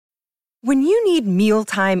When you need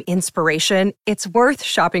mealtime inspiration, it's worth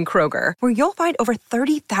shopping Kroger, where you'll find over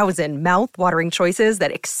 30,000 mouth-watering choices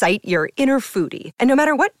that excite your inner foodie. And no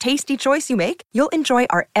matter what tasty choice you make, you'll enjoy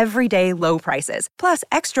our everyday low prices, plus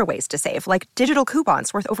extra ways to save, like digital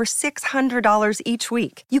coupons worth over $600 each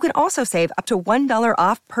week. You can also save up to $1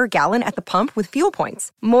 off per gallon at the pump with fuel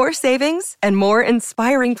points. More savings and more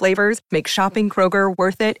inspiring flavors make shopping Kroger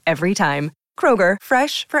worth it every time. Kroger,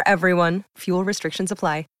 fresh for everyone. Fuel restrictions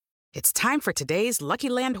apply. It's time for today's Lucky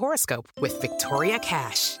Land horoscope with Victoria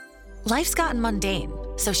Cash. Life's gotten mundane,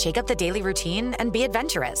 so shake up the daily routine and be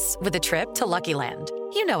adventurous with a trip to Lucky Land.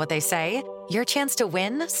 You know what they say, your chance to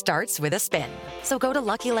win starts with a spin. So go to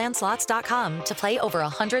LuckyLandSlots.com to play over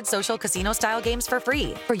 100 social casino-style games for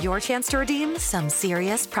free for your chance to redeem some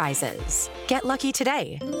serious prizes. Get lucky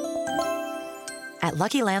today at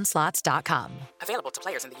LuckyLandSlots.com. Available to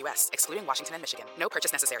players in the U.S., excluding Washington and Michigan. No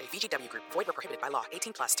purchase necessary. VGW Group. Void where prohibited by law.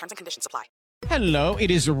 18+. Terms and conditions apply. Hello,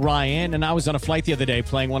 it is Ryan, and I was on a flight the other day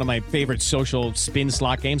playing one of my favorite social spin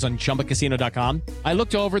slot games on ChumbaCasino.com. I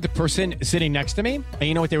looked over at the person sitting next to me, and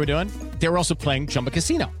you know what they were doing? They were also playing Chumba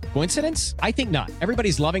Casino. Coincidence? I think not.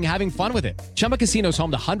 Everybody's loving having fun with it. Chumba Casino is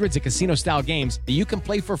home to hundreds of casino-style games that you can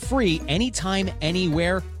play for free anytime,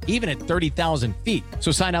 anywhere, even at 30,000 feet.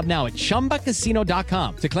 So sign up now at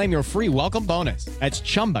ChumbaCasino.com to claim your free welcome bonus. That's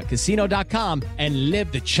ChumbaCasino.com and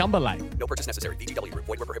live the Chumba life. No purchase necessary. VGW Group.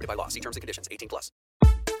 Void where prohibited by law. See terms and conditions. 18+.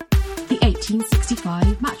 The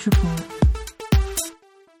 1865 Match Report.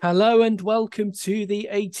 Hello and welcome to the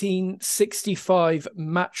 1865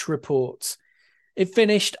 Match Report. It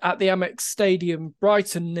finished at the Amex Stadium,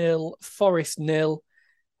 Brighton 0, Forest 0,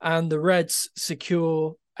 and the Reds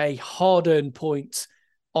secure a hard-earned point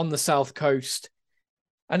on the South Coast.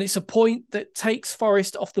 And it's a point that takes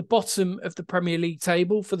Forest off the bottom of the Premier League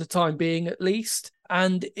table for the time being, at least.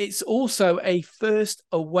 And it's also a first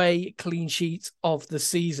away clean sheet of the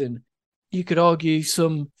season. You could argue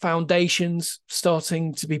some foundations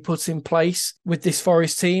starting to be put in place with this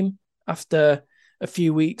Forest team after a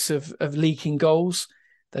few weeks of leaking goals.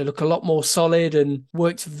 They look a lot more solid and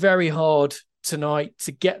worked very hard tonight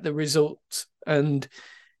to get the result. And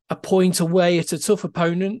a point away at a tough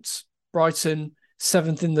opponent, Brighton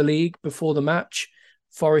 7th in the league before the match.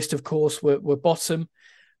 Forest, of course, were bottom.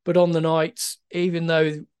 But on the night, even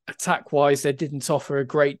though attack-wise they didn't offer a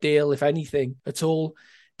great deal, if anything at all,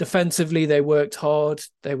 defensively they worked hard.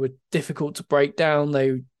 They were difficult to break down.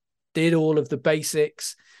 They did all of the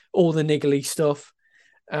basics, all the niggly stuff,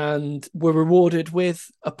 and were rewarded with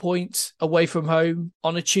a point away from home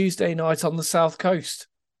on a Tuesday night on the South Coast.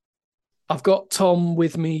 I've got Tom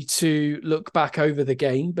with me to look back over the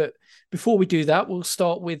game, but before we do that, we'll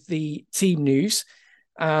start with the team news.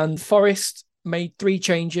 And Forest made 3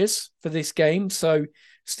 changes for this game. So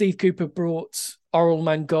Steve Cooper brought Oral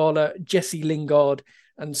Mangala, Jesse Lingard,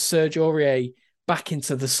 and Serge Aurier back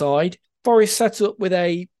into the side. Forest set up with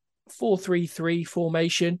a 4-3-3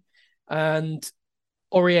 formation, and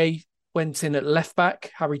Aurier went in at left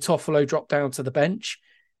back. Harry Toffolo dropped down to the bench.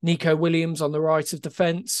 Nico Williams on the right of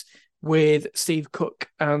defence, with Steve Cook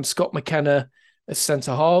and Scott McKenna as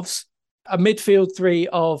centre halves. A midfield 3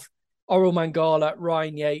 of Oral Mangala,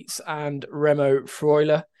 Ryan Yates and Remo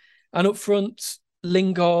Freuler. And up front,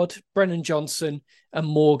 Lingard, Brennan Johnson and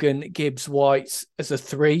Morgan Gibbs-White as a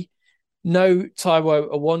 3. No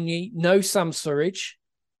Taiwo Awoniyi, no Sam Surridge,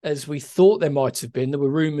 as we thought there might have been. There were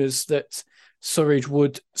rumours that Surridge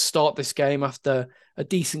would start this game after a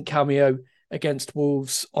decent cameo against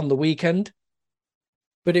Wolves on the weekend.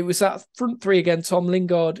 But it was that front 3 again, Tom: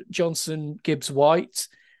 Lingard, Johnson, Gibbs-White,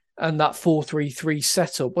 and that 4-3-3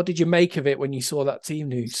 setup. What did you make of it when you saw that team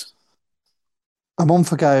news? A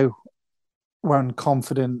month ago, when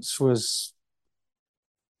confidence was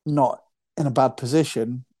not in a bad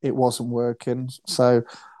position, it wasn't working. So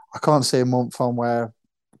I can't see a month on where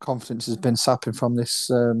confidence has been sapping from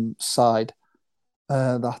this side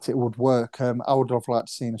that it would work. I would have liked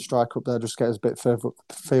to see a strike up there, just get us a bit further up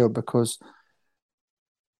the field, because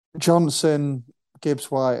Johnson,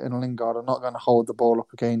 Gibbs-White and Lingard are not going to hold the ball up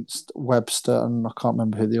against Webster, and I can't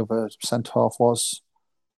remember who the other centre-half was.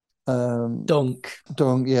 Dunk,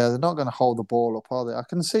 yeah, they're not going to hold the ball up, are they? I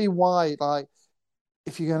can see why, like,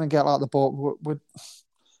 if you're going to get like the ball,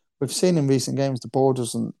 we've seen in recent games the ball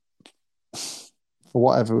doesn't, for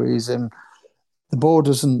whatever reason, the ball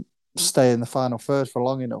doesn't stay in the final third for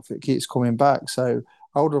long enough. It keeps coming back. So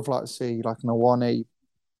I would have liked to see like an Awoniyi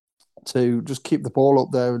to just keep the ball up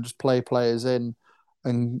there and just play players in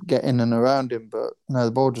and get in and around him. But no,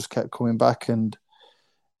 the ball just kept coming back. And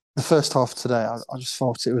the first half today, I just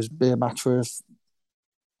thought it was a matter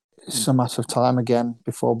of time again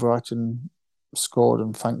before Brighton scored,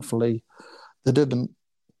 and thankfully they didn't.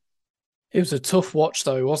 It was a tough watch,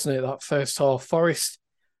 though, wasn't it? That first half. Forest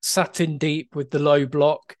sat in deep with the low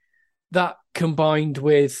block. That combined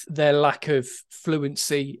with their lack of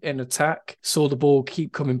fluency in attack, saw the ball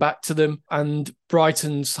keep coming back to them, and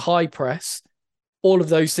Brighton's high press, all of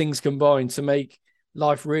those things combined to make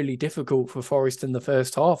life really difficult for Forest in the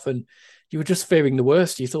first half. And you were just fearing the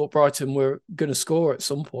worst. You thought Brighton were going to score at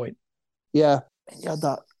some point. Yeah, he had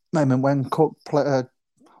that moment when Cook played, I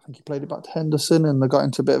think he played it back to Henderson, and they got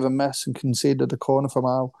into a bit of a mess and conceded a corner from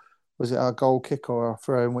our goal kick or our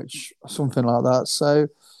throw in, which something like that. So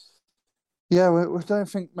yeah, we don't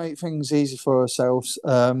think make things easy for ourselves.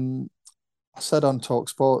 I said on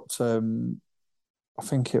TalkSport, I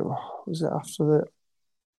think it was after the.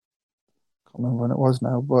 I can't remember when it was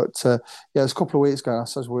now, but yeah, it was a couple of weeks ago. I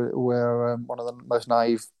said we're one of the most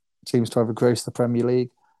naive teams to ever grace the Premier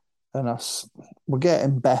League, and we're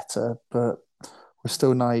getting better, but we're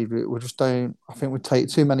still naive. We just don't. I think we take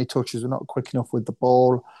too many touches. We're not quick enough with the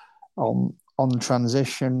ball on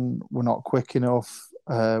transition. We're not quick enough.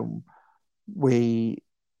 We,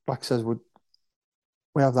 like I said,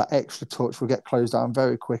 we have that extra touch. We get closed down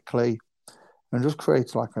very quickly, and just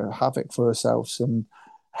create like a havoc for ourselves. And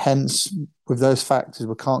hence, with those factors,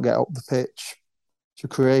 we can't get up the pitch to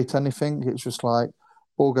create anything. It's just like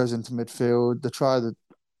ball goes into midfield. They try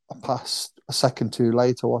a pass a second too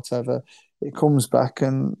late or whatever. It comes back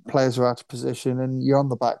and players are out of position, and you're on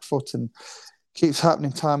the back foot, and keeps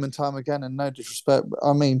happening time and time again. And no disrespect, but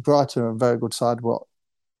I mean Brighton are a very good side. What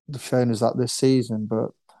they've shown us that this season, but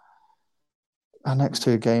our next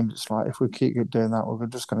two games, it's like if we keep doing that, we're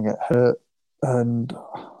just going to get hurt. And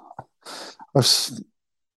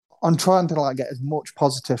I'm trying to like get as much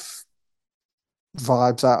positive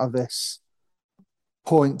vibes out of this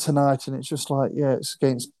point tonight, and it's just like, yeah, it's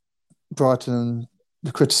against Brighton, and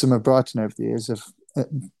the criticism of Brighton over the years have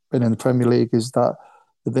been in the Premier League is that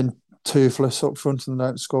they've been toothless up front and they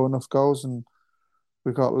don't score enough goals. And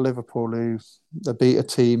we've got Liverpool who they beat a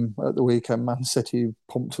team at the weekend, Man City, who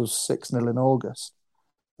pumped us 6-0 in August.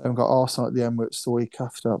 Then we've got Arsenal at the Emirates the week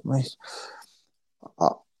after.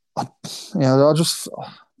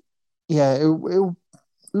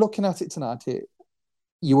 Looking at it tonight,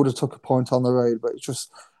 you would have took a point on the road, but it's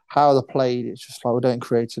just how they played. It's just like we don't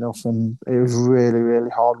create enough, and it was really, really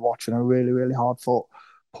hard watching a really, really hard fought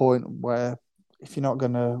point where if you're not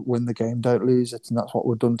going to win the game, don't lose it, and that's what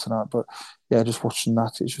we've done tonight. But yeah, just watching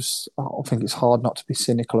that, it's just I think it's hard not to be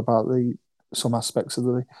cynical about some aspects of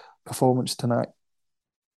the performance tonight.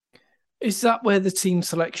 Is that where the team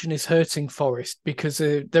selection is hurting Forest? Because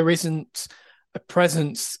there isn't a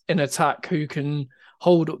presence in attack who can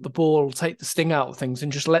hold up the ball, take the sting out of things,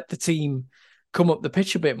 and just let the team come up the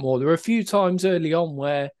pitch a bit more. There were a few times early on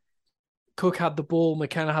where Cook had the ball,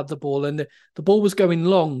 McKenna had the ball, and the ball was going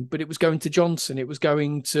long, but it was going to Johnson, it was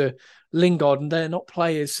going to Lingard, and they're not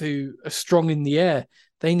players who are strong in the air.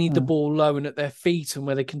 They need the ball low and at their feet, and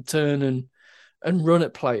where they can turn and run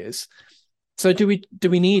at players. So do we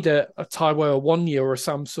need a Taiwo Awoniyi or a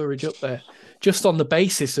Sam Surridge up there, just on the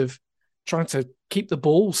basis of trying to keep the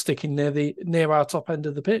ball sticking near our top end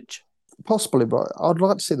of the pitch? Possibly, but I'd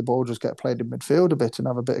like to see the ball just get played in midfield a bit and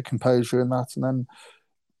have a bit of composure in that, and then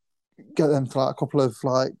get them for like a couple of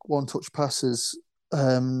like one-touch passes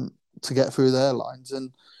to get through their lines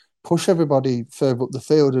and push everybody further up the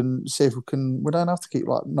field and see if we can. We don't have to keep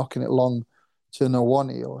like knocking it long to an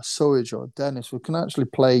Awoniyi or a Surridge or a Dennis. We can actually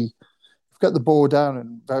play, get the ball down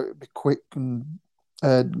and be quick and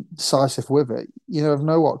decisive with it. You never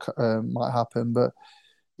know what might happen, but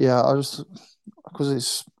yeah, I just because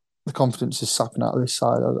it's the confidence is sapping out of this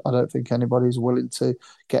side. I don't think anybody's willing to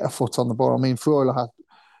get a foot on the ball. I mean, Freuler had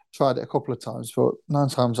tried it a couple of times, but 9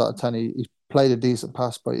 times out of 10 he played a decent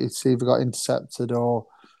pass, but it's either got intercepted or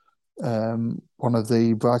one of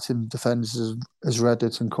the Brighton defenders has read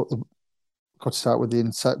it and cut it out with the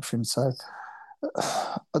interception. So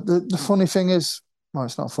the funny thing is, well,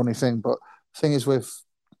 it's not a funny thing, but the thing is with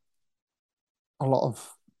a lot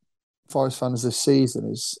of Forest fans this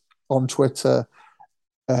season is on Twitter,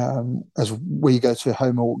 as we go to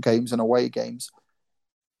home games and away games,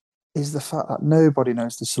 is the fact that nobody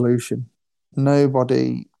knows the solution.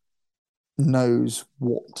 Nobody knows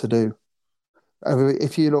what to do.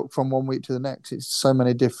 If you look from one week to the next, it's so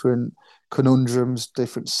many different conundrums,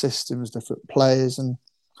 different systems, different players, and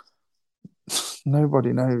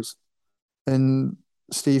nobody knows. And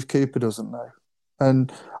Steve Cooper doesn't know.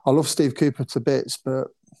 And I love Steve Cooper to bits, but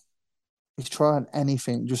he's trying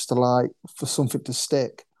anything just to for something to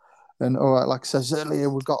stick. And all right, like I said earlier,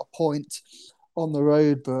 we've got a point on the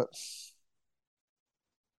road, but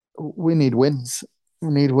we need wins.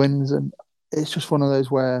 We need wins, and it's just one of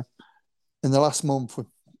those where in the last month,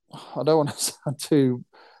 I don't want to sound too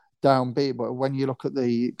downbeat, but when you look at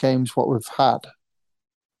the games what we've had,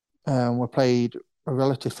 we played a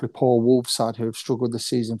relatively poor Wolves side who have struggled this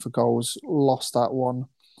season for goals, lost that one.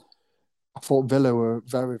 I thought Villa were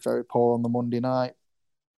very, very poor on the Monday night.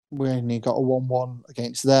 We only got a 1-1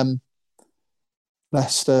 against them.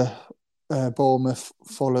 Leicester, Bournemouth,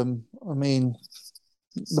 Fulham. I mean,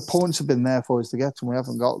 the points have been there for us to get, and we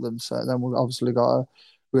haven't got them. So then we've obviously got a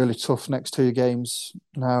really tough next 2 games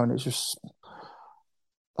now, and it's just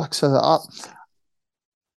like I said, I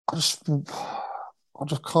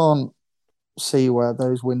just can't see where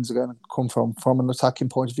those wins are going to come from an attacking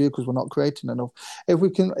point of view because we're not creating enough.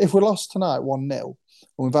 If we lost tonight 1-0 and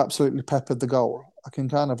we've absolutely peppered the goal, I can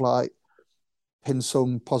kind of like pin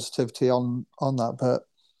some positivity on that. But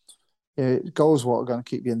yeah, goals what are going to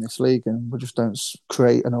keep you in this league, and we just don't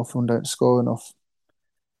create enough and don't score enough.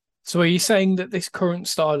 So are you saying that this current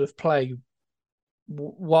style of play,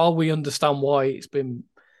 while we understand why it's been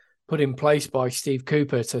put in place by Steve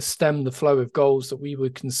Cooper to stem the flow of goals that we were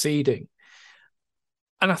conceding,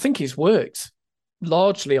 and I think it's worked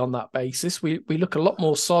largely on that basis. We look a lot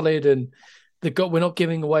more solid, and we're not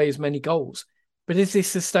giving away as many goals. But is this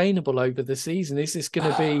sustainable over the season? Is this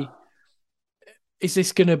going to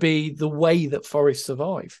be the way that Forest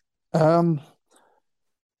survive? No,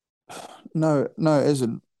 it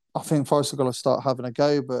isn't. I think Forest are going to start having a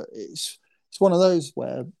go, but it's one of those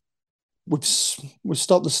where we've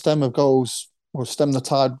stopped the stem of goals, or stem the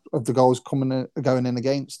tide of the goals going in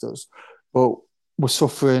against us, but we're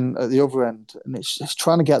suffering at the other end, and it's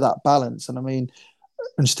trying to get that balance. And I mean,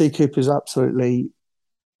 and Steve Cooper's absolutely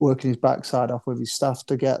working his backside off with his staff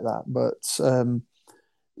to get that. But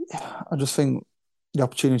I just think the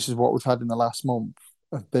opportunities what we've had in the last month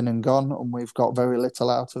have been and gone, and we've got very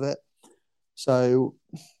little out of it. So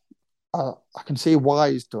I can see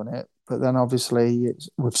why he's done it, but then obviously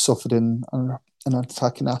we've suffered in an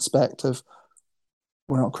attacking aspect of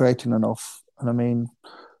we're not creating enough. And I mean,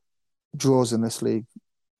 draws in this league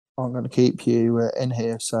aren't going to keep you in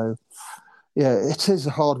here. So yeah, it is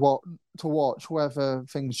a hard one to watch. Whether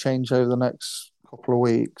things change over the next couple of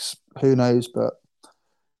weeks, who knows? But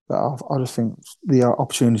I just think the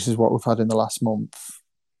opportunities what we've had in the last month,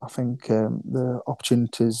 I think the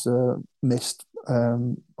opportunities missed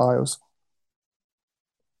by us.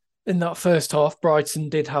 In that first half, Brighton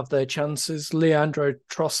did have their chances. Leandro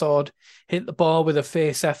Trossard hit the bar with a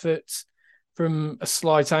fierce effort from a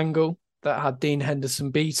slight angle that had Dean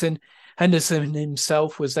Henderson beaten. Henderson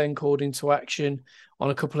himself was then called into action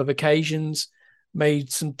on a couple of occasions,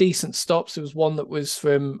 made some decent stops. There was one that was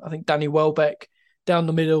from, I think, Danny Welbeck down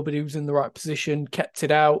the middle, but he was in the right position, kept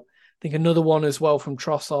it out. I think another one as well from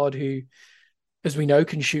Trossard, who, as we know,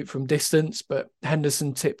 can shoot from distance, but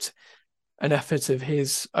Henderson tipped an effort of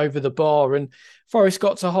his over the bar. And Forest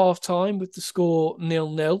got to half-time with the score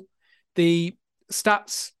 0-0. The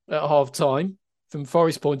stats at half-time, from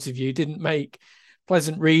Forest's point of view, didn't make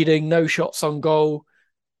pleasant reading. No shots on goal,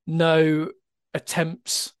 no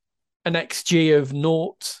attempts, an XG of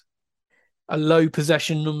 0, a low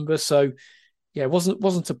possession number. So, yeah, it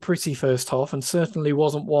wasn't a pretty first half, and certainly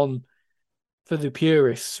wasn't one for the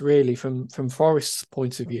purists, really, from Forest's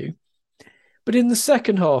point of view. But in the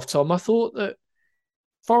second half, Tom, I thought that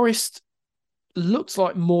Forest looked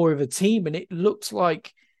like more of a team, and it looked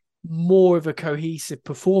like more of a cohesive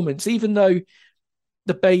performance, even though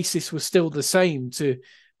the basis was still the same, to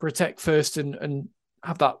protect first and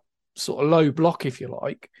have that sort of low block, if you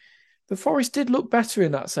like. The Forest did look better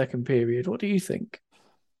in that second period. What do you think?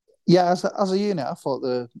 Yeah, as a unit, I thought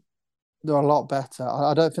they were a lot better.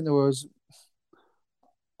 I don't think there was.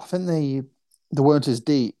 I think they weren't as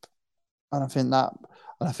deep, and I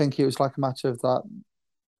think it was like a matter of that.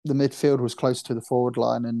 The midfield was close to the forward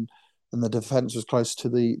line, and the defence was close to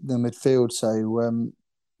the midfield.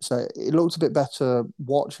 So it looked a bit better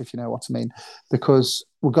watch, if you know what I mean, because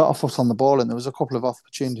we got our foot on the ball and there was a couple of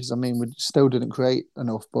opportunities. I mean, we still didn't create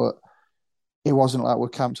enough, but it wasn't like we're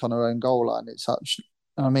camped on our own goal line. It's actually,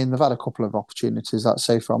 I mean, they've had a couple of opportunities, let's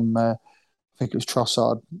say from, I think it was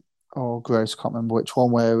Trossard or Gross, I can't remember which one,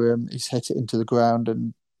 where he's hit it into the ground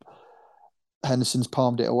and Henderson's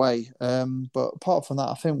palmed it away. But apart from that,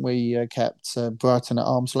 I think we kept Brighton at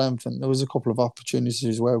arm's length, and there was a couple of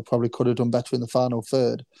opportunities where we probably could have done better in the final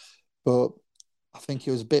third. But I think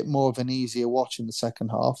it was a bit more of an easier watch in the second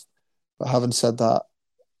half. But having said that,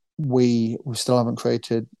 we still haven't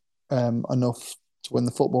created enough to win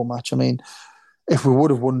the football match. I mean, if we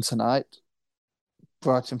would have won tonight,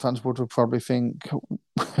 Brighton fans would have probably think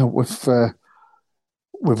we've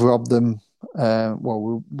robbed them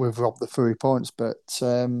We've robbed the 3 points, but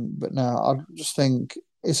no, I just think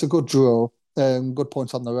it's a good draw, good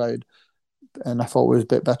points on the road, and I thought we was a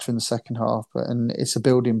bit better in the second half. And it's a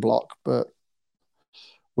building block, but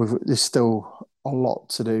there's still a lot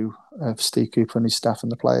to do for Steve Cooper and his staff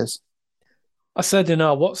and the players. I said in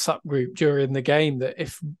our WhatsApp group during the game that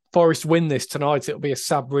if Forest win this tonight, it'll be a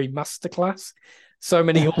Sabri masterclass. So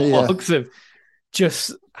many hallmarks of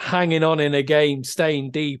just hanging on in a game,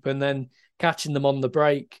 staying deep, and then catching them on the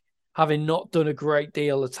break, having not done a great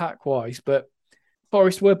deal attack-wise. But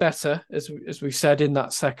Forest were better, as we said, in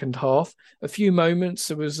that second half. A few moments.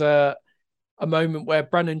 There was a moment where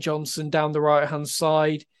Brennan Johnson down the right-hand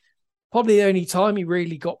side, probably the only time he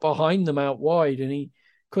really got behind them out wide, and he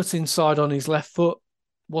cut inside on his left foot.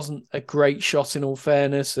 Wasn't a great shot in all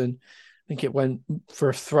fairness, and I think it went for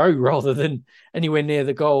a throw rather than anywhere near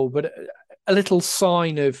the goal. But a little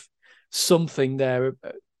sign of something there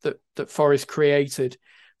that Forest created.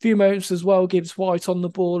 A few moments as well, Gibbs White on the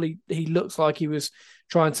ball. He looks like he was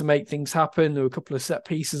trying to make things happen. There were a couple of set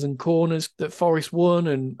pieces and corners that Forest won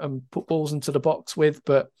and put balls into the box with.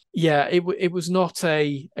 But yeah, it was not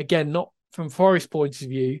not from Forest's point of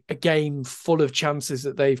view, a game full of chances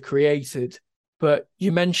that they've created. But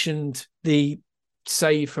you mentioned the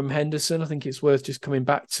save from Henderson. I think it's worth just coming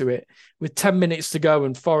back to it. With 10 minutes to go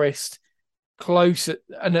and Forest close,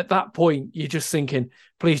 and at that point, you're just thinking,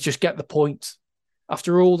 please just get the point.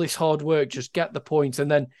 After all this hard work, just get the point. And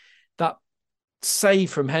then that save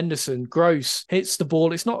from Henderson, Gross hits the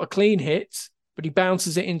ball. It's not a clean hit, but he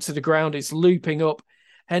bounces it into the ground. It's looping up.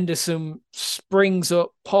 Henderson springs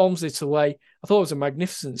up, palms it away. I thought it was a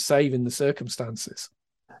magnificent save in the circumstances.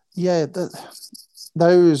 Yeah,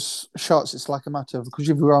 those shots, it's like a matter of, because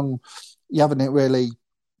you haven't really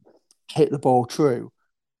hit the ball true.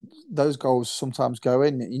 Those goals sometimes go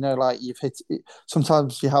in. Like you've hit it.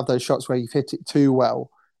 Sometimes you have those shots where you've hit it too well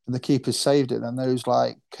and the keeper's saved it. And those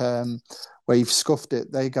where you've scuffed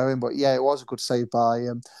it, they go in. But yeah, it was a good save by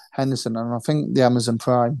Henderson. And I think the Amazon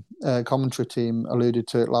Prime commentary team alluded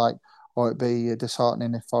to it like, it'd be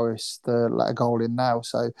disheartening if Forest let a goal in now.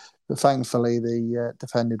 But thankfully they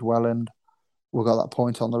defended well and we got that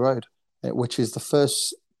point on the road, which is the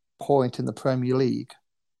first point in the Premier League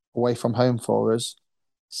away from home for us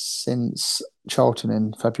since Charlton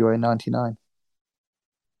in February '99.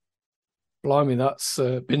 Blimey, that's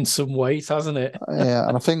been some weight, hasn't it? Yeah,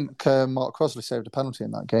 and I think Mark Crosley saved a penalty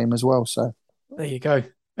in that game as well. So there you go.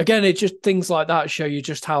 Again, it just things like that show you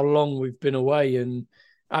just how long we've been away, and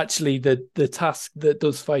actually the task that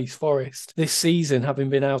does face Forest this season, having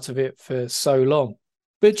been out of it for so long.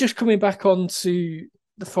 But just coming back on to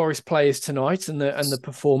the Forest players tonight and the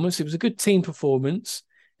performance, it was a good team performance.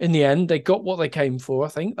 In the end, they got what they came for, I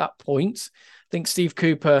think, that point. I think Steve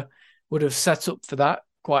Cooper would have set up for that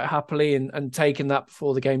quite happily and taken that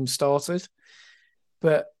before the game started.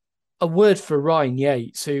 But a word for Ryan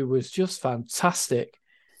Yates, who was just fantastic.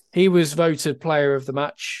 He was voted player of the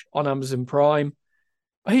match on Amazon Prime.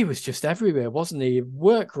 He was just everywhere, wasn't he?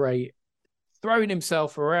 Work rate, throwing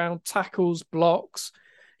himself around, tackles, blocks,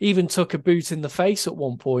 even took a boot in the face at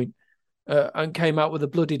one point and came out with a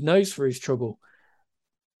bloodied nose for his trouble.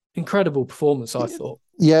 Incredible performance, I thought.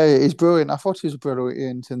 Yeah, he's brilliant. I thought he was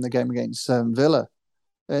brilliant in the game against Villa.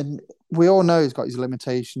 And we all know he's got his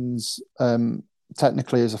limitations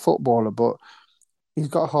technically as a footballer, but he's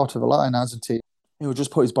got a heart of a lion, hasn't he? He'll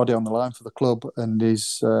just put his body on the line for the club, and he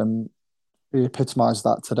epitomised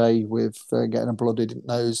that today with getting a bloodied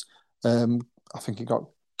nose. I think he got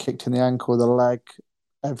kicked in the ankle, the leg,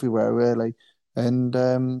 everywhere really.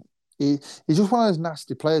 And he's just one of those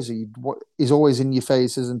nasty players. He's always in your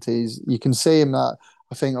face, isn't he? You can see him that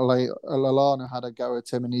I think Lallana had a go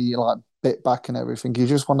at him and he bit back and everything. He's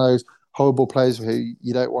just one of those horrible players who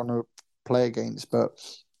you don't want to play against. But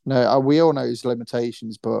no, we all know his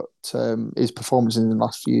limitations, but his performance in the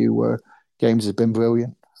last few games has been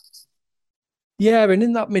brilliant. Yeah, and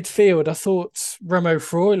in that midfield, I thought Remo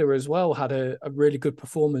Freuler as well had a really good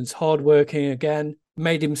performance. Hardworking again,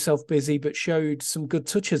 made himself busy, but showed some good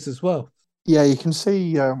touches as well. Yeah, you can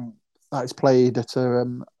see that he's played at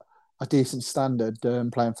a decent standard,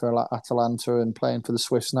 playing for Atalanta and playing for the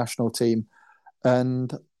Swiss national team.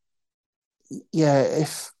 And yeah,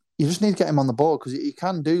 if you just need to get him on the ball because he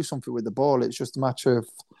can do something with the ball. It's just a matter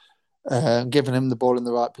of giving him the ball in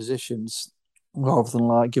the right positions, rather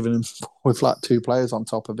than giving him with two players on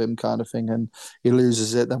top of him kind of thing, and he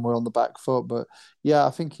loses it, then we're on the back foot. But yeah, I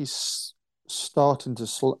think he's starting to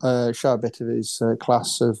show a bit of his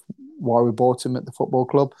class of why we bought him at the football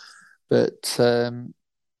club. But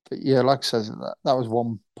yeah, like I said, that was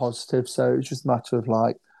one positive. So it's just a matter of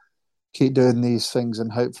keep doing these things,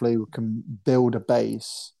 and hopefully we can build a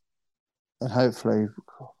base, and hopefully,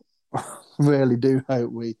 really do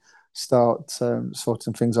hope we start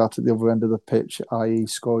sorting things out at the other end of the pitch, i.e.,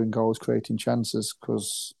 scoring goals, creating chances.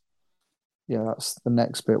 Because that's the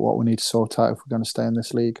next bit. What we need to sort out if we're going to stay in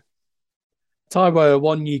this league. Taiwo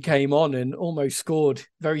Awoniyi came on and almost scored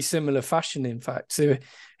very similar fashion, in fact, to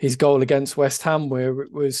his goal against West Ham, where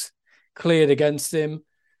it was cleared against him,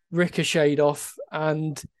 ricocheted off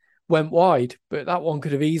and went wide. But that one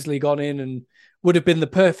could have easily gone in and would have been the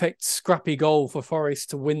perfect scrappy goal for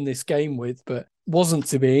Forest to win this game with, but wasn't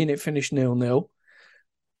to be, and it finished 0-0.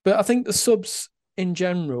 But I think the subs in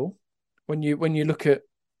general, when you look at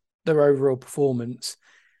their overall performance,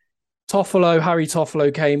 Harry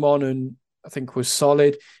Toffolo came on and I think was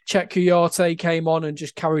solid. Chet Kouyaté came on and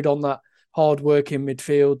just carried on that hard work in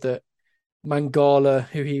midfield that Mangala,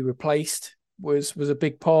 who he replaced, was a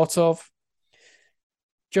big part of.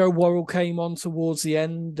 Joe Worrell came on towards the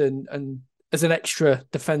end and as an extra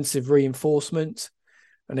defensive reinforcement,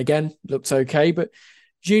 and again looked okay. But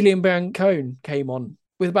Julian Biancone came on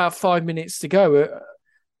with about 5 minutes to go.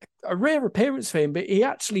 A rare appearance for him, but he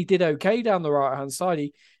actually did okay down the right-hand side.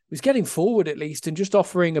 He was getting forward at least and just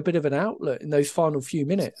offering a bit of an outlet in those final few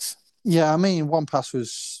minutes. Yeah, I mean, one pass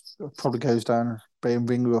probably goes down being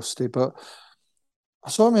ring rusty, but I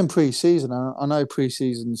saw him in pre-season. I know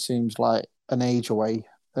pre-season seems like an age away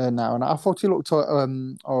now, and I thought he looked all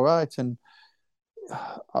right. And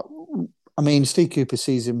I mean, Steve Cooper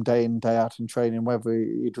sees him day in, day out in training, whether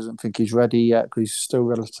he doesn't think he's ready yet because he's still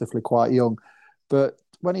relatively quite young. But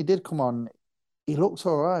when he did come on, he looked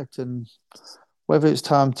all right. And whether it's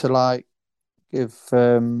time to give,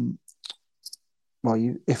 if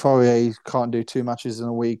Aurier can't do 2 matches in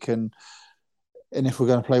a week, and if we're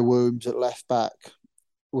going to play Williams at left back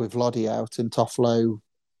with Loddy out and Toffolo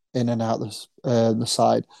in and out the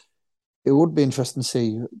side, it would be interesting to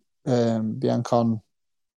see Biancon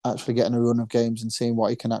actually getting a run of games and seeing what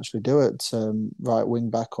he can actually do at right wing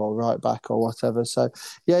back or right back or whatever. So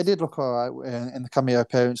yeah, he did look all right in the cameo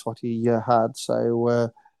appearance what he had.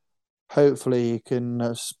 So hopefully he can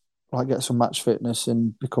get some match fitness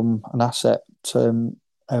and become an asset over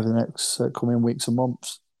the next coming weeks and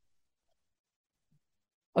months.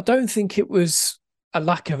 I don't think it was a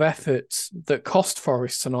lack of effort that cost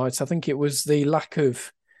Forest tonight. I think it was the lack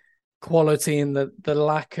of quality and the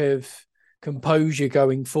lack of composure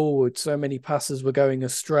going forward. So many passes were going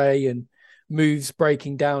astray and moves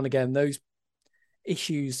breaking down again. Those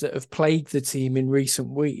issues that have plagued the team in recent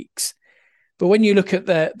weeks. But when you look at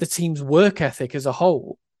the team's work ethic as a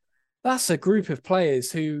whole, that's a group of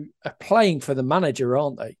players who are playing for the manager,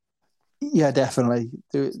 aren't they? Yeah, definitely.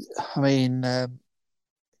 I mean,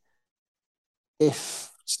 if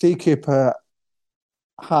Steve Cooper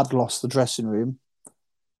had lost the dressing room,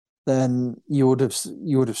 then you would have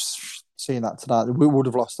seen that tonight. We would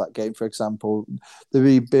have lost that game, for example.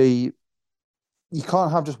 You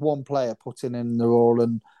can't have just one player putting in the role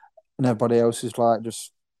and everybody else is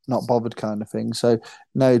just not bothered kind of thing. So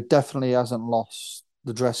no, definitely hasn't lost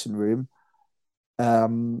the dressing room.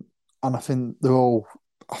 And I think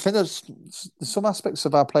there's some aspects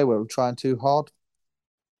of our play where we're trying too hard.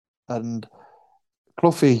 And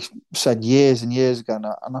Cloughy said years and years ago,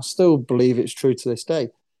 and I still believe it's true to this day.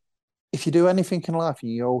 If you do anything in life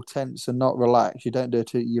and you're all tense and not relaxed, you don't do it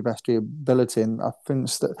to your best of your ability. And I think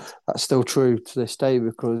that's still true to this day,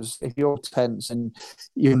 because if you're tense and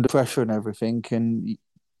you're under pressure and everything, and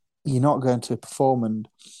you're not going to perform. And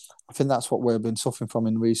I think that's what we've been suffering from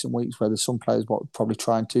in recent weeks, where there's some players probably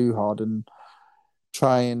trying too hard and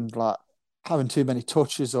trying having too many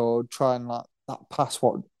touches or trying that pass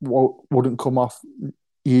what wouldn't come off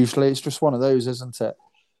usually. It's just one of those, isn't it?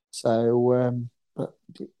 So, but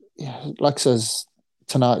yeah, like I says,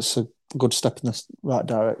 tonight's a good step in the right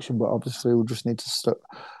direction, but obviously we'll just need to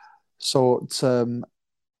sort the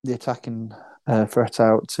attacking threat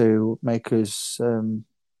out to make us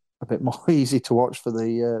a bit more easy to watch for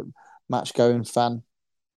the match-going fan.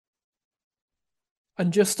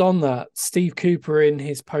 And just on that, Steve Cooper in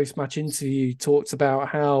his post-match interview talked about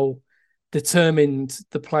how determined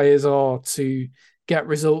the players are to get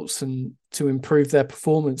results and to improve their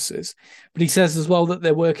performances. But he says as well that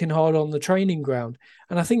they're working hard on the training ground.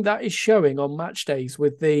 And I think that is showing on match days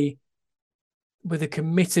with the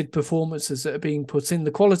committed performances that are being put in.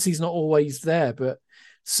 The quality's not always there, but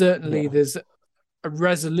certainly there's a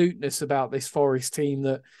resoluteness about this Forest team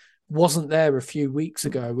that wasn't there a few weeks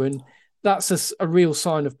ago. And that's a real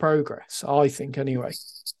sign of progress, I think, anyway.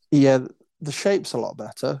 Yeah, the shape's a lot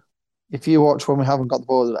better. If you watch when we haven't got the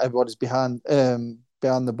ball, everybody's behind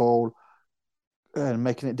the ball and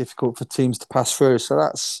making it difficult for teams to pass through. So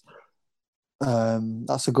that's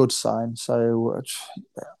That's a good sign. So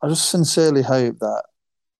I just sincerely hope that,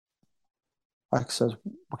 like I said,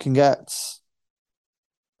 we can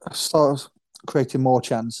start creating more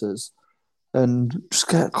chances and just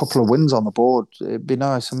get a couple of wins on the board. It'd be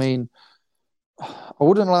nice. I mean, I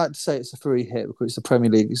wouldn't like to say it's a free hit because it's the Premier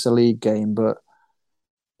League, it's a league game, but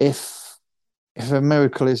if if a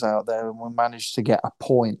miracle is out there and we manage to get a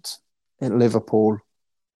point at Liverpool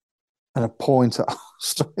and a point at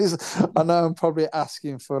I know I'm probably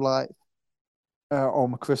asking for like all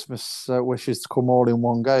my Christmas wishes to come all in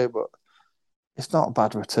one go, but it's not a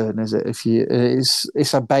bad return, is it? If you,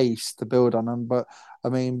 it's a base to build on them. But I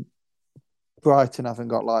mean, Brighton haven't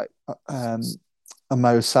got like a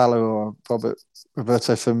Mo Salah or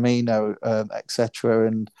Roberto Firmino, etc.,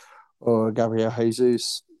 and or Gabriel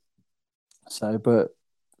Jesus.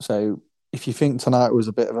 So if you think tonight was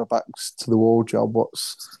a bit of a backs to the wall job,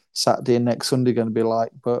 what's Saturday and next Sunday going to be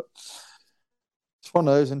like? But it's one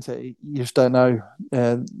of those, isn't it? You just don't know.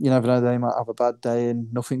 You never know. They might have a bad day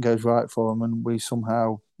and nothing goes right for them, and we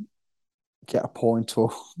somehow get a point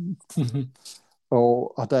or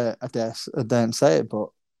or I don't say it, but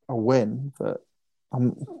a win. But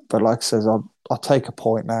like I says, I'll take a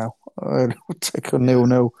point now. I'll take a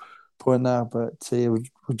 0-0 point now. But we've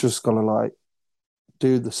just got to like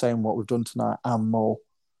do the same what we've done tonight and more.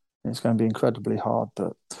 It's going to be incredibly hard.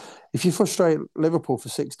 But if you frustrate Liverpool for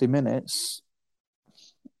 60 minutes,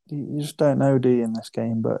 you just don't know, do you, in this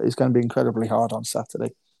game? But it's going to be incredibly hard on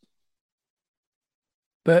Saturday.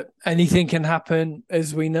 But anything can happen,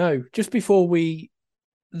 as we know. Just before we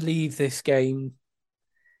leave this game,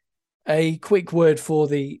 a quick word for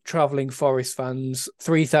the travelling Forest fans,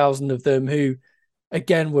 3,000 of them who,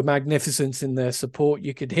 again, were magnificent in their support.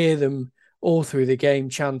 You could hear them all through the game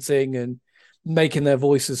chanting and making their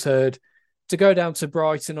voices heard. To go down to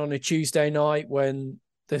Brighton on a Tuesday night when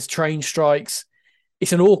there's train strikes,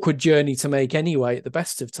 it's an awkward journey to make anyway at the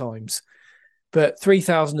best of times. But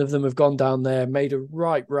 3,000 of them have gone down there, made a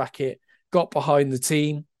right racket, got behind the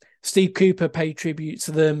team. Steve Cooper paid tribute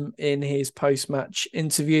to them in his post-match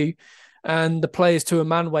interview, and the players to a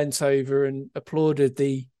man went over and applauded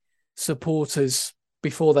the supporters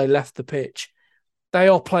before they left the pitch. They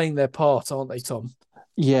are playing their part, aren't they, Tom?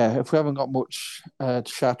 Yeah, if we haven't got much to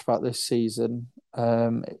shout about this season,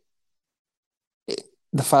 the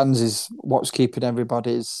fans is what's keeping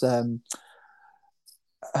everybody's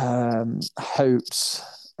hopes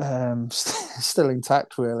still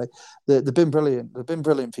intact. Really, they've been brilliant. They've been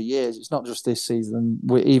brilliant for years. It's not just this season.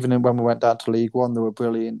 Even when we went down to League One, they were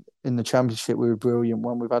brilliant. In the Championship, we were brilliant.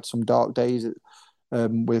 When we've had some dark days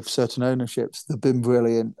with certain ownerships, they've been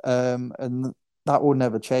brilliant, and that will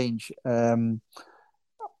never change.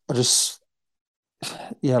 I just,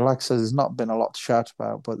 yeah, like I said, there's not been a lot to shout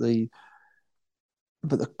about, but the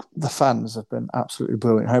fans have been absolutely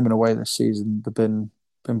brilliant. Home and away this season, they've been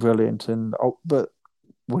brilliant, but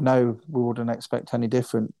we know we wouldn't expect any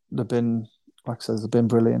different. They've been, like I said, they've been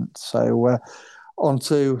brilliant. So on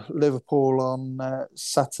to Liverpool on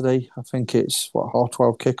Saturday. I think it's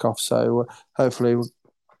 12:30 kickoff. So hopefully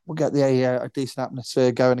we'll get a decent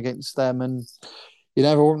atmosphere going against them. And you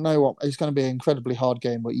never know what it's going to be. An incredibly hard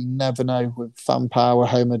game, but you never know with fan power,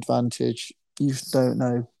 home advantage. You just don't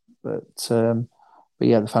know. But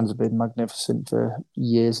yeah, the fans have been magnificent for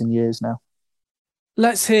years and years now.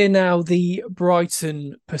 Let's hear now the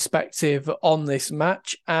Brighton perspective on this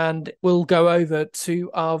match, and we'll go over to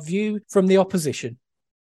our view from the opposition.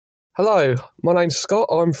 Hello, my name's Scott.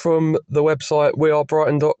 I'm from the website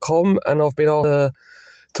wearebrighton.com, and I've been asked to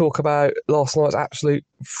talk about last night's absolute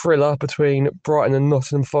thriller between Brighton and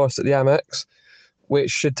Nottingham Forest at the Amex, which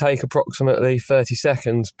should take approximately 30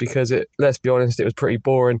 seconds because let's be honest, it was pretty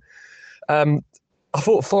boring. I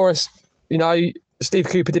thought Forest, Steve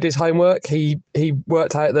Cooper did his homework. He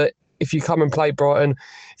worked out that if you come and play Brighton,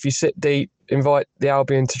 if you sit deep, invite the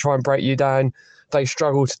Albion to try and break you down, they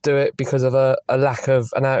struggle to do it because of a lack of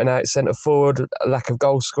an out-and-out centre forward, a lack of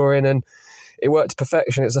goal scoring, and it worked to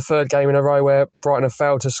perfection. It's the third game in a row where Brighton have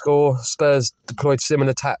failed to score. Spurs deployed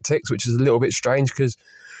similar tactics, which is a little bit strange because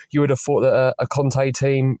you would have thought that a Conte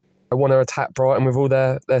team want to attack Brighton with all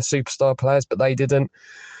their superstar players, but they didn't.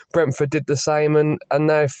 Brentford did the same, and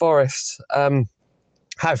now Forest.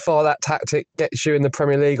 How far that tactic gets you in the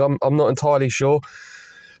Premier League, I'm not entirely sure,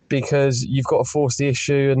 because you've got to force the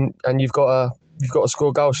issue and you've got to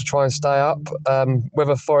score goals to try and stay up.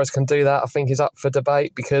 Whether Forest can do that, I think, is up for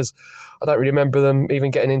debate, because I don't really remember them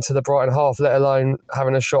even getting into the Brighton half, let alone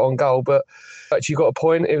having a shot on goal. But actually, you got a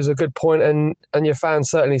point. It was a good point, and your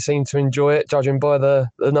fans certainly seemed to enjoy it, judging by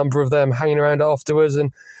the number of them hanging around afterwards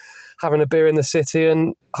and having a beer in the city,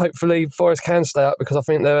 and hopefully Forest can stay up because I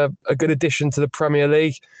think they're a good addition to the Premier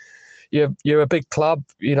League. You're a big club,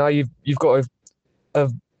 you've got a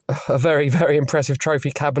very, very impressive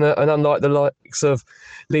trophy cabinet, and unlike the likes of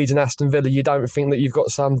Leeds and Aston Villa, you don't think that you've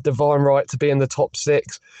got some divine right to be in the top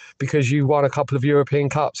six because you won a couple of European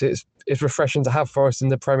Cups. It's refreshing to have Forest in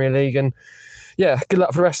the Premier League, and yeah, good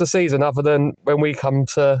luck for the rest of the season, other than when we come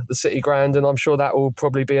to the City Ground, and I'm sure that will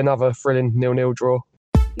probably be another thrilling 0-0 draw.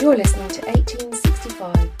 You're listening to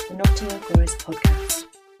 1865, the Nottingham Forest podcast.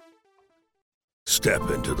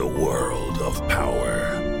 Step into the world of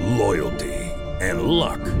power, loyalty, and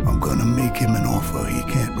luck. I'm gonna make him an offer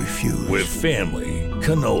he can't refuse. With family,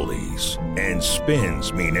 cannolis, and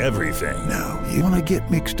spins mean everything. Now, you wanna get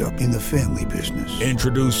mixed up in the family business.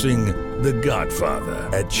 Introducing The Godfather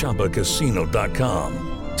at ChumbaCasino.com.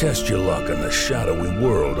 Test your luck in the shadowy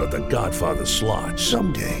world of The Godfather slot.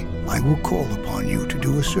 Someday, I will call upon you to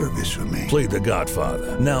do a service for me. Play The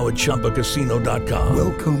Godfather, now at ChumbaCasino.com.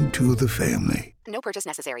 Welcome to the family. No purchase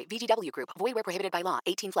necessary. VGW Group. Void where prohibited by law.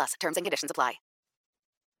 18 plus. Terms and conditions apply.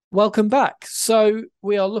 Welcome back. So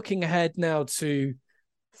we are looking ahead now to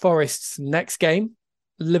Forest's next game,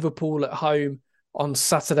 Liverpool at home on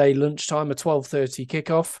Saturday lunchtime, a 12:30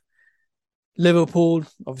 kickoff. Liverpool,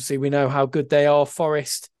 obviously we know how good they are.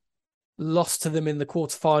 Forest lost to them in the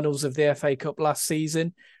quarterfinals of the FA Cup last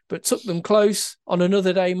season, but took them close. On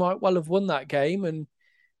another day, might well have won that game, and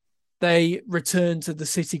they return to the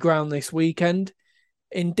City Ground this weekend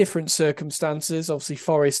in different circumstances. Obviously,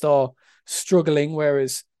 Forest are struggling,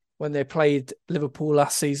 whereas when they played Liverpool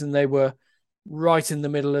last season, they were right in the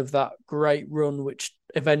middle of that great run, which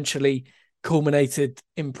eventually culminated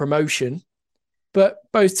in promotion. But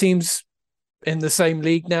both teams in the same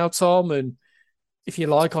league now, Tom, and if you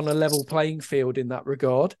like, on a level playing field in that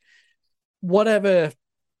regard. Whatever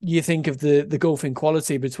you think of the gulf in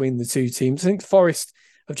quality between the two teams, I think Forest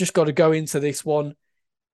have just got to go into this one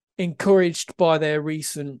encouraged by their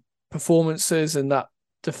recent performances and that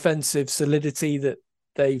defensive solidity that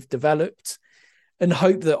they've developed, and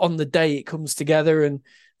hope that on the day it comes together and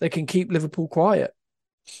they can keep Liverpool quiet.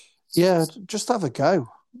 Yeah, just have a go.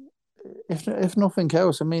 If nothing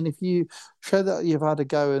else, I mean, if you show that you've had a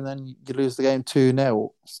go and then you lose the game 2-0,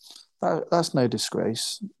 that's no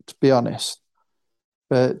disgrace, to be honest.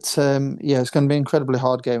 But yeah, it's going to be an incredibly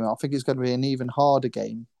hard game. I think it's going to be an even harder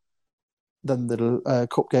game than the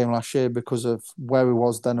cup game last year because of where we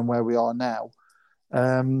was then and where we are now.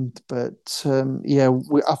 Yeah, I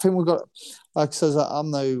think we've got, like I says, I'm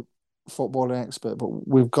no footballing expert, but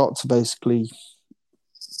we've got to basically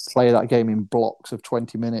play that game in blocks of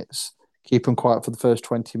 20 minutes, keep them quiet for the first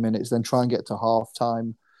 20 minutes, then try and get to half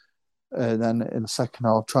time. And then in the second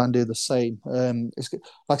half, try and do the same. It's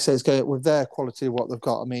like I say, it's going with their quality of what they've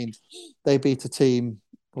got. I mean, they beat a team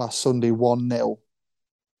last Sunday 1-0,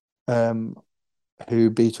 who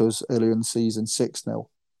beat us earlier in the season 6-0.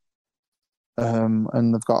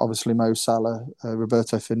 And they've got obviously Mo Salah,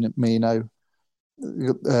 Roberto Firmino,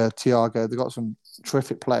 Thiago. They've got some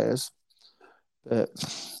terrific players.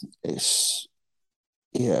 It's,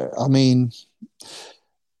 yeah, I mean,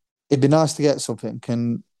 it'd be nice to get something.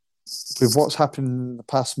 With what's happened in the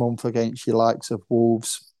past month against your likes of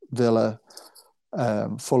Wolves, Villa,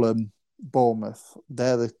 Fulham, Bournemouth,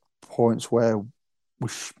 they're the points where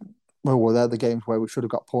they're the games where we should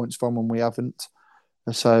have got points from and we haven't.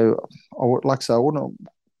 So, like I said, I wouldn't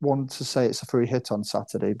want to say it's a free hit on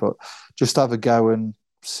Saturday, but just have a go and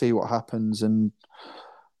see what happens. And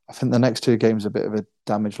I think the next two games are a bit of a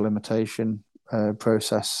damage limitation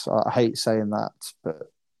process. I hate saying that,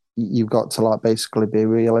 but you've got to basically be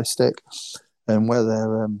realistic. And where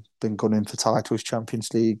they've been gunning for titles,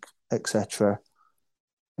 Champions League, etc.,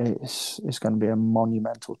 it's going to be a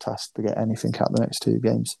monumental task to get anything out of the next two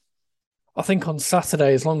games. I think on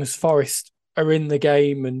Saturday, as long as Forest are in the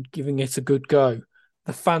game and giving it a good go,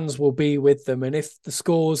 the fans will be with them. And if the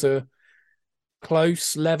scores are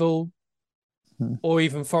close, level, or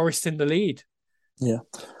even Forest in the lead, yeah,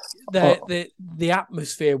 the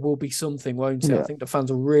atmosphere will be something, won't it? Yeah. I think the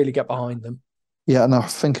fans will really get behind them. Yeah, and I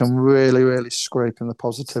think I'm really, really scraping the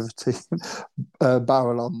positivity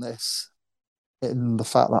barrel on this, in the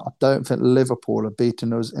fact that I don't think Liverpool have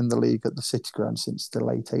beaten us in the league at the City Ground since the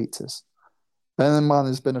late 80s. Bear in mind,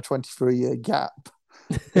 there's been a 23-year gap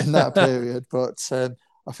in that period, but I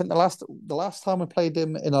think the last time we played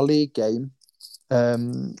him in a league game,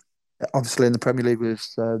 obviously in the Premier League,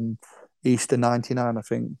 was Easter '99. I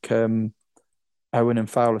think Owen and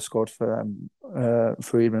Fowler scored for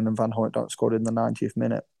Friedman, and Van Hooijdonk scored in the 90th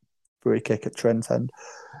minute, free kick at Trent End.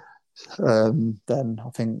 Then I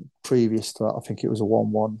think previous to that, I think it was a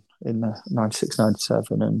 1-1 in the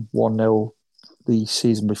 96-97 and 1-0 the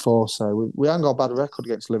season before. So we haven't got a bad record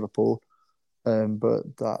against Liverpool,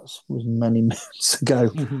 but that was many months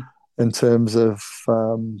ago in terms of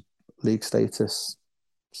league status.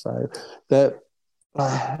 So that,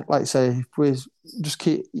 like I say, if we just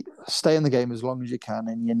stay in the game as long as you can,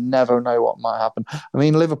 and you never know what might happen. I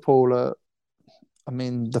mean, Liverpool,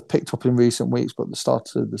 they've picked up in recent weeks, but at the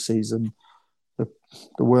start of the season, they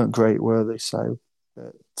weren't great, were they? So,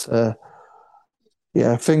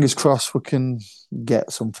 fingers crossed we can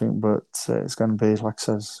get something, but it's going to be, like I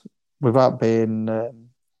says, without being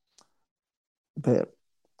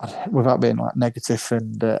like negative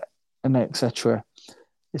and etc.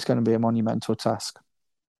 It's going to be a monumental task.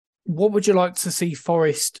 What would you like to see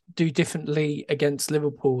Forest do differently against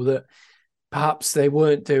Liverpool that perhaps they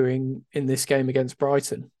weren't doing in this game against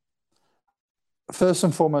Brighton? First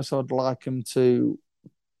and foremost, I'd like them to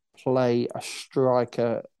play a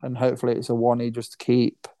striker, and hopefully it's a one-e just to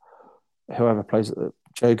keep whoever plays at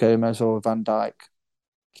Joe Gomez or Van Dijk,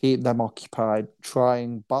 keep them occupied, try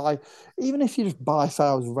and buy, even if you just buy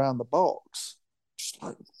fouls around the box,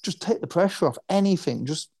 just take the pressure off anything.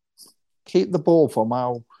 Just keep the ball from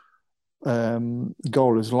our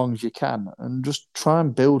goal as long as you can, and just try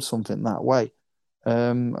and build something that way.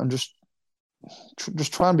 And just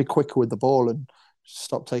try and be quicker with the ball and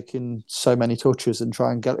stop taking so many touches, and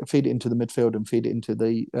try and feed it into the midfield and feed it into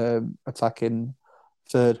the attacking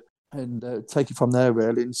third, and take it from there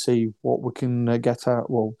really, and see what we can get out.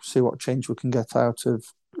 Well, see what change we can get out of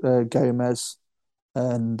Gomez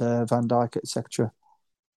and Van Dijk, etc.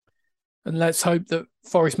 And let's hope that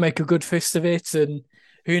Forest make a good fist of it, and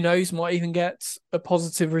who knows, might even get a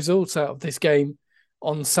positive result out of this game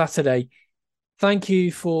on Saturday. Thank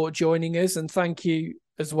you for joining us, and thank you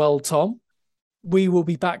as well, Tom. We will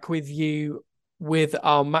be back with you with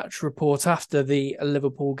our match report after the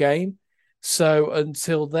Liverpool game. So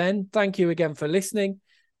until then, thank you again for listening,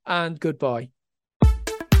 and goodbye.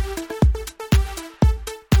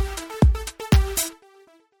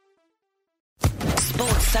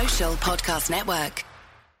 Sports Social Podcast Network.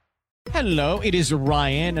 Hello, it is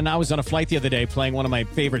Ryan, and I was on a flight the other day playing one of my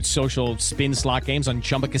favorite social spin slot games on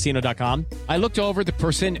ChumbaCasino.com. I looked over at the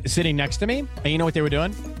person sitting next to me, and you know what they were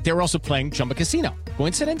doing? They were also playing Chumba Casino.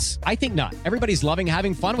 Coincidence? I think not. Everybody's loving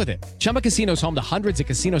having fun with it. Chumba Casino is home to hundreds of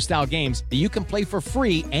casino-style games that you can play for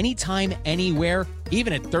free anytime, anywhere,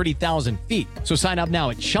 even at 30,000 feet. So sign up now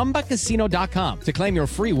at ChumbaCasino.com to claim your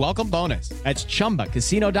free welcome bonus. That's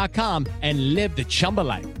ChumbaCasino.com and live the Chumba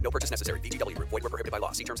life. No purchase necessary. VGW. Void where prohibited by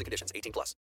law. See terms and conditions. 18+.